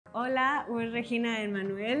Hola, we're Regina and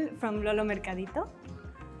Manuel from Lolo Mercadito.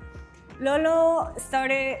 Lolo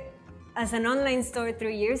started as an online store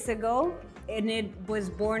 3 years ago, and it was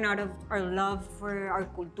born out of our love for our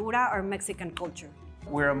cultura, our Mexican culture.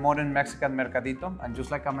 We're a modern Mexican Mercadito, and just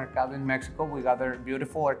like a mercado in Mexico, we gather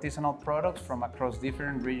beautiful artisanal products from across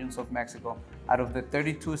different regions of Mexico. Out of the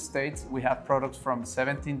 32 states, we have products from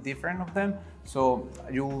 17 different of them, so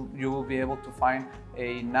you will be able to find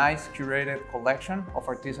a nice curated collection of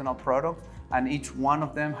artisanal products, and each one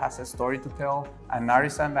of them has a story to tell, an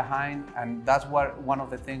artisan behind, and that's one of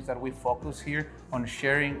the things that we focus here on,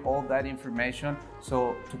 sharing all that information,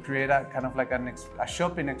 so to create a kind of like a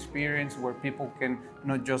shopping experience where people can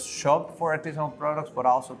not just shop for artisanal products, but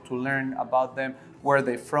also to learn about them, where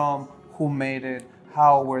they're from, who made it,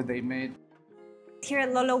 how were they made. Here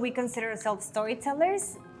at Lolo, we consider ourselves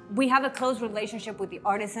storytellers. We have a close relationship with the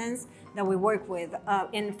artisans that we work with,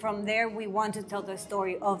 and from there we want to tell the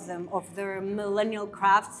story of them, of their millennial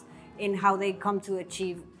crafts, and how they come to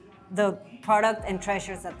achieve the product and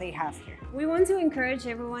treasures that they have here. We want to encourage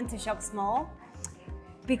everyone to shop small,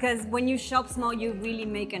 because when you shop small, you really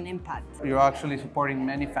make an impact. You're actually supporting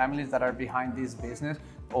many families that are behind this business,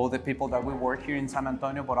 all the people that we work here in San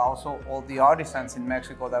Antonio, but also all the artisans in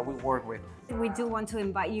Mexico that we work with. We do want to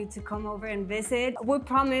invite you to come over and visit. We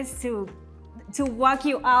promise to walk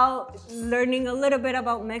you out, learning a little bit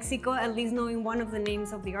about Mexico, at least knowing one of the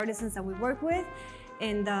names of the artisans that we work with,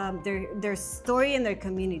 and their story and their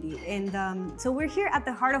community. And so we're here at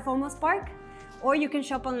the heart of Olmos Park, or you can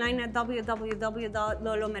shop online at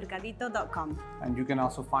www.lolomercadito.com. And you can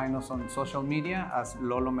also find us on social media as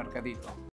Lolo Mercadito.